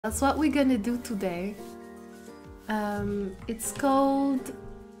That's what we're gonna do today. It's called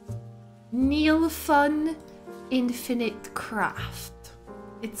NEAL.fun Infinite Craft.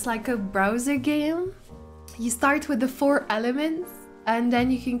 It's like a browser game. You start with the 4 elements and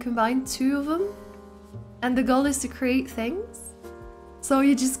then you can combine 2 of them. And the goal is to create things. So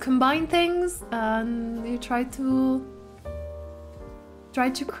you just combine things and you try to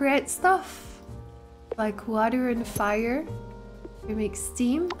create stuff. Like water and fire. You make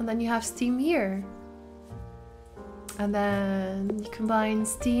steam and then you have steam here. And then you combine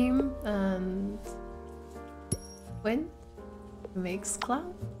steam and wind. It makes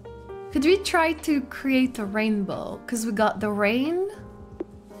cloud. Could we try to create a rainbow? Because we got the rain.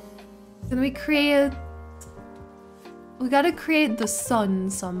 Can we create... We gotta create the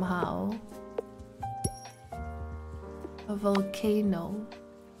sun somehow. A volcano.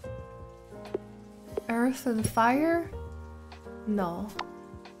 Earth and fire? No.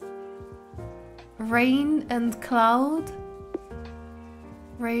 Rain and cloud?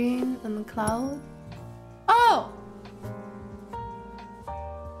 Rain and cloud? Oh!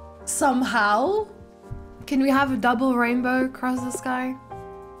 Somehow? Can we have a double rainbow across the sky?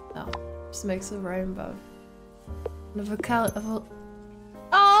 No. Just makes a rainbow.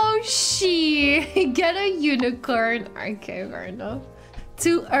 Oh, she! Get a unicorn. Okay, fair enough.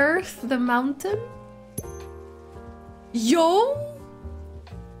 To Earth, the mountain? Yo!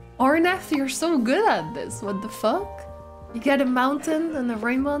 Orneth, you're so good at this. What the fuck? You get a mountain and a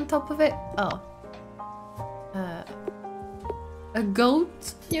rainbow on top of it? Oh. A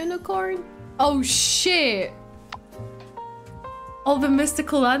goat unicorn? Oh shit! All the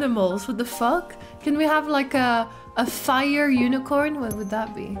mystical animals. What the fuck? Can we have like a fire unicorn? What would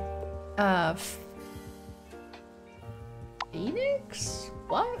that be? Phoenix?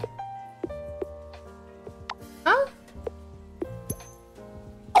 What? Huh?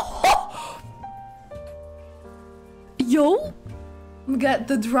 Oh! Yo! We got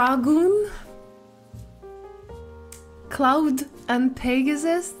the dragon. Cloud and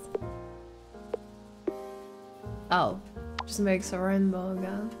Pegasus. Oh, just makes a rainbow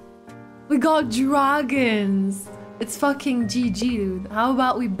again. We got dragons. It's fucking GG, dude. How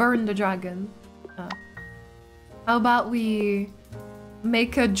about we burn the dragon? How about we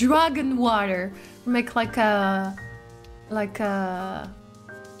make a dragon water? Make like a...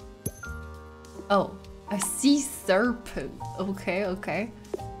 Oh, a sea serpent. Okay, okay.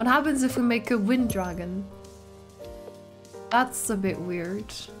 What happens if we make a wind dragon? That's a bit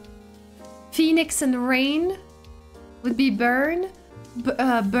weird. Phoenix and rain would be burn.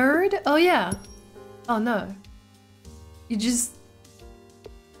 Bird? Oh yeah. Oh no. You just...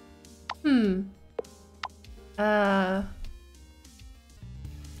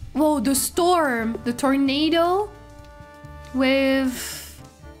 Whoa, the storm. The tornado. With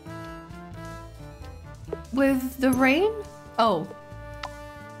the rain? Oh.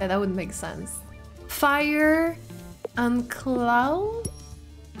 Yeah, that would make sense. Fire and cloud?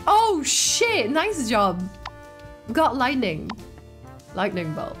 Oh shit! Nice job! Got lightning.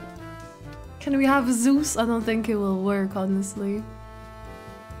 Lightning bolt. Can we have Zeus? I don't think it will work, honestly.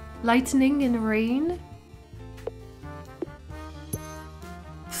 Lightning and rain.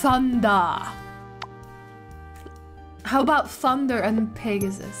 Thunder. How about thunder and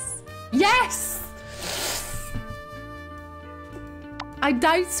Pegasus? Yes! I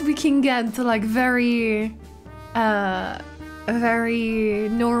doubt we can get to like very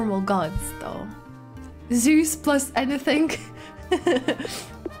normal gods though. Zeus plus anything.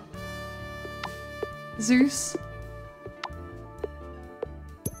 Zeus.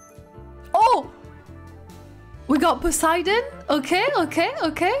 Oh! We got Poseidon? Okay, okay,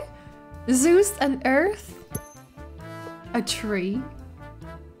 okay. Zeus and Earth. A tree.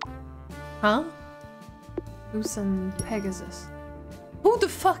 Huh? Zeus and Pegasus. Who the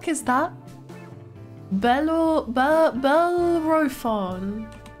fuck is that? Bellerophon.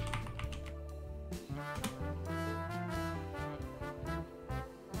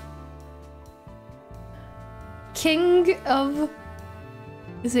 King of...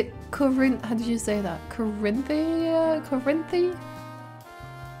 Is it Corinth? How did you say that? Corinthi?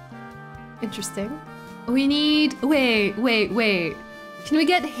 Interesting. We need... Wait. Can we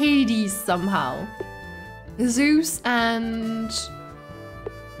get Hades somehow? Zeus and...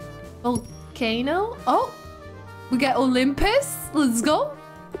 Volcano? Oh! We get Olympus? Let's go!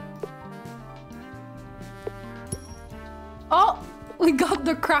 Oh! We got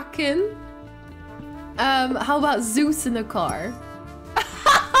the Kraken! How about Zeus in the car?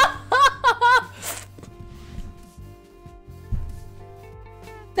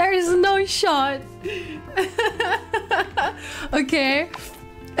 There is no shot! Okay.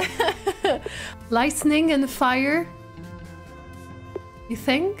 Lightning and fire. You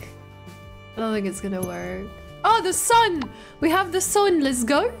think? I don't think it's gonna work. Oh, the sun! We have the sun, let's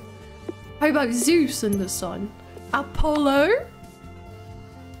go. How about Zeus and the sun? Apollo?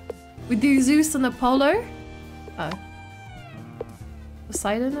 We do Zeus and Apollo? Oh.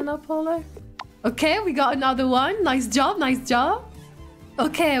 Poseidon and Apollo? Okay, we got another one. Nice job, nice job.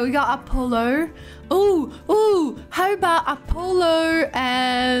 Okay, we got Apollo. Ooh, ooh, how about Apollo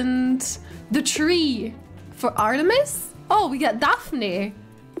and the tree for Artemis? Oh, we got Daphne.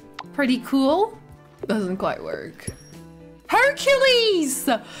 Pretty cool. Doesn't quite work. Hercules!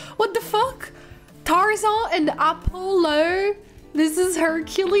 What the fuck? Tarzan and Apollo. This is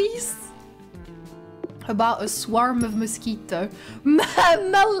Hercules. How about a swarm of mosquito?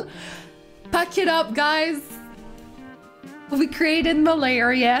 Pack it up, guys. We created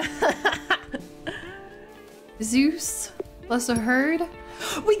malaria. Zeus plus a herd.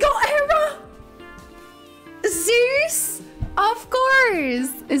 We got Hera! Zeus! Of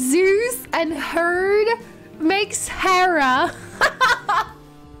course! Zeus and herd makes Hera.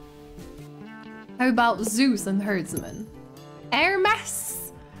 How about Zeus and herdsman?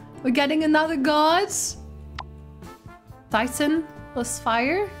 Hermes! We're getting another god. Titan plus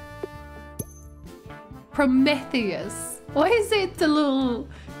fire. Prometheus. Why is it the little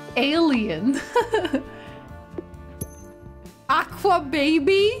alien? Aqua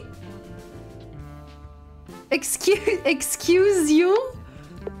baby? Excuse you?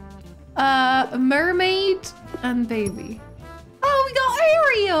 Mermaid and baby. Oh, we got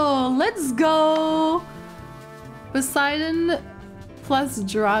Ariel! Let's go! Poseidon plus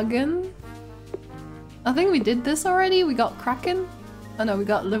dragon. I think we did this already. We got Kraken. Oh no, we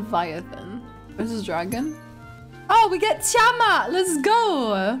got Leviathan. This is dragon. Oh, we get Tiamat! Let's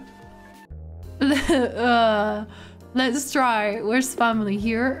go! Let's try. Where's family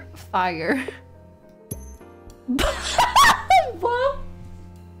here? Fire. What?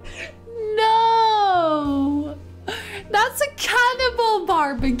 No! That's a cannibal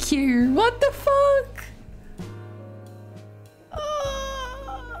barbecue! What the fuck?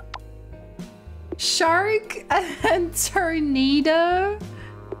 Shark and tornado?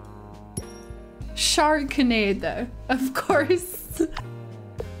 Sharknado, of course.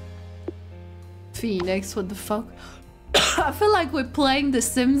 Phoenix, what the fuck? I feel like we're playing The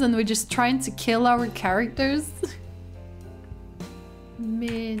Sims and we're just trying to kill our characters.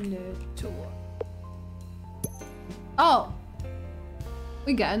 Minotaur. Oh!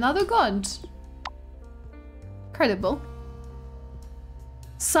 We get another god. Incredible.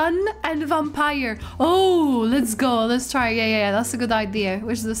 Sun and vampire. Oh, let's go. Let's try. Yeah, that's a good idea.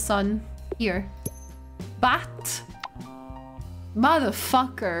 Where's the sun? Here. Bat.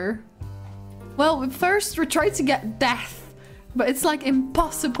 Motherfucker. Well, first we're trying to get death, but it's like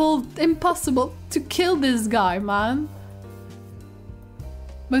impossible to kill this guy, man.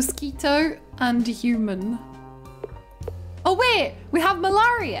 Mosquito and human. Oh wait, we have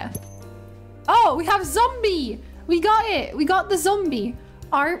malaria. Oh, we have zombie. We got it. We got the zombie.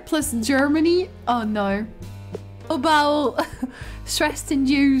 Art plus Germany. Oh no. About stress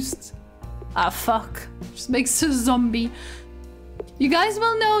induced. Ah, fuck. Just makes a zombie. You guys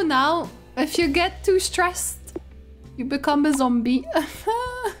will know now. If you get too stressed, you become a zombie.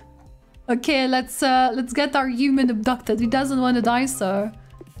 Okay, let's get our human abducted. He doesn't want to die, so...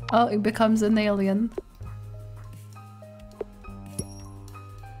 Oh, he becomes an alien.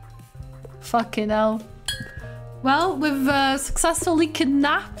 Fucking hell. Well, we've successfully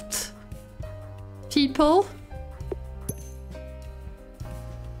kidnapped people.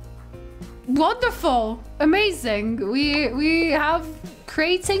 Wonderful! Amazing! We have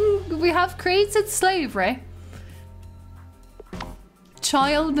created slavery.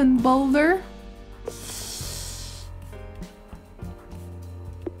 Child and Boulder.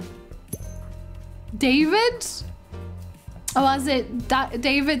 David? Oh, was it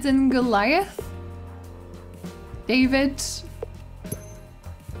David and Goliath? David.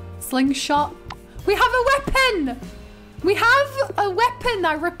 Slingshot. We have a weapon! We have a weapon,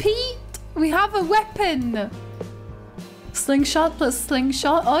 I repeat. We have a weapon. Slingshot plus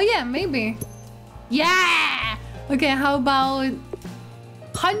slingshot. Oh yeah, maybe. Yeah! Okay, how about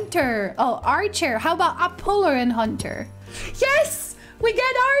Hunter? Oh, Archer. How about Apollo and Hunter? Yes! We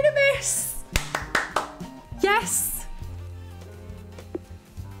get Artemis! Yes!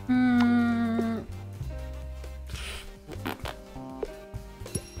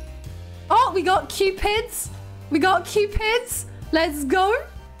 Oh, we got Cupids. We got Cupids. Let's go.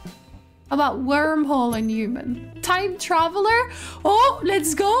 How about wormhole and human? Time traveler? Oh,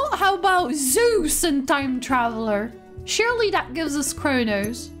 let's go. How about Zeus and time traveler? Surely that gives us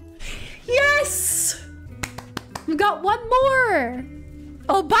Chronos. Yes! We got one more!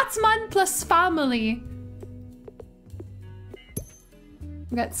 Oh, Batman plus family.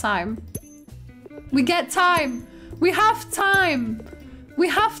 We get time. We get time. We have time. We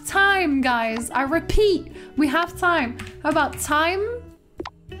have time, guys. I repeat, we have time. How about time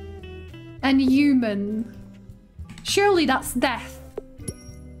and human? Surely that's death.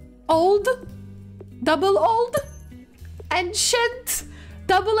 Old? Double old? Ancient?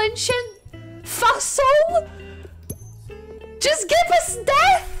 Double ancient? Fossil? Just give us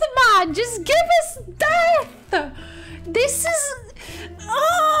death, man! Just give us death! This is...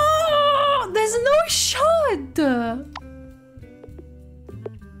 Oh, there's no shot!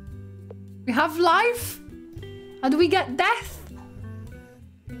 We have life? How do we get death?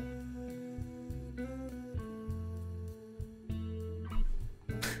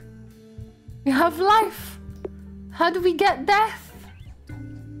 We have life. How do we get death?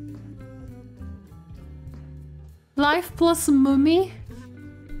 Life plus mummy.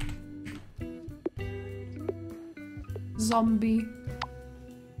 Zombie.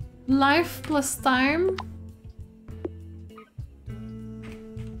 Life plus time.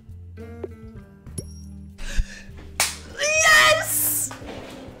 Yes!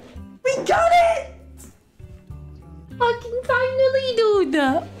 We got it! Fucking finally, dude!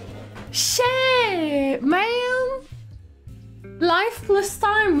 Shit, man! Life plus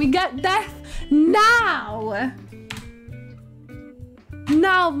time, we get death now!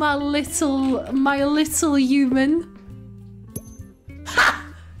 Now, my little human.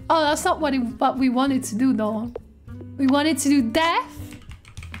 Ha! Oh, that's not what we wanted to do, though. We wanted to do death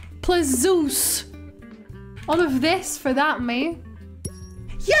plus Zeus. All of this for that, mate.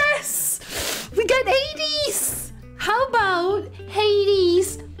 Yes! We get Hades! How about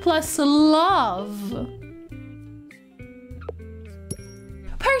Hades plus love?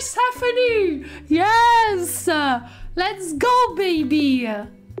 Persephone! Yes! Let's go, baby!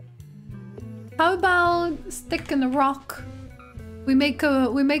 How about stick and a rock? We make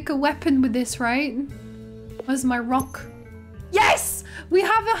a weapon with this, right? Where's my rock? Yes! We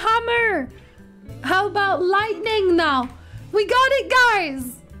have a hammer! How about lightning now? We got it,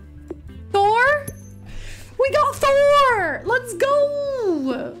 guys! Thor? We got Thor! Let's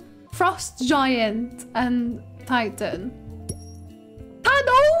go! Frost Giant and Titan.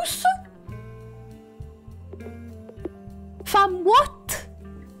 Thanos? Fam, what?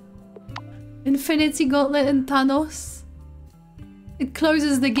 Infinity Gauntlet and Thanos? It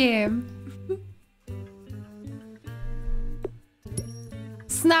closes the game.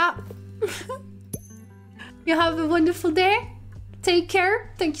 Snap. You have a wonderful day. Take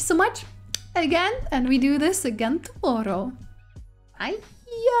care. Thank you so much. Again, and we do this again tomorrow. Bye.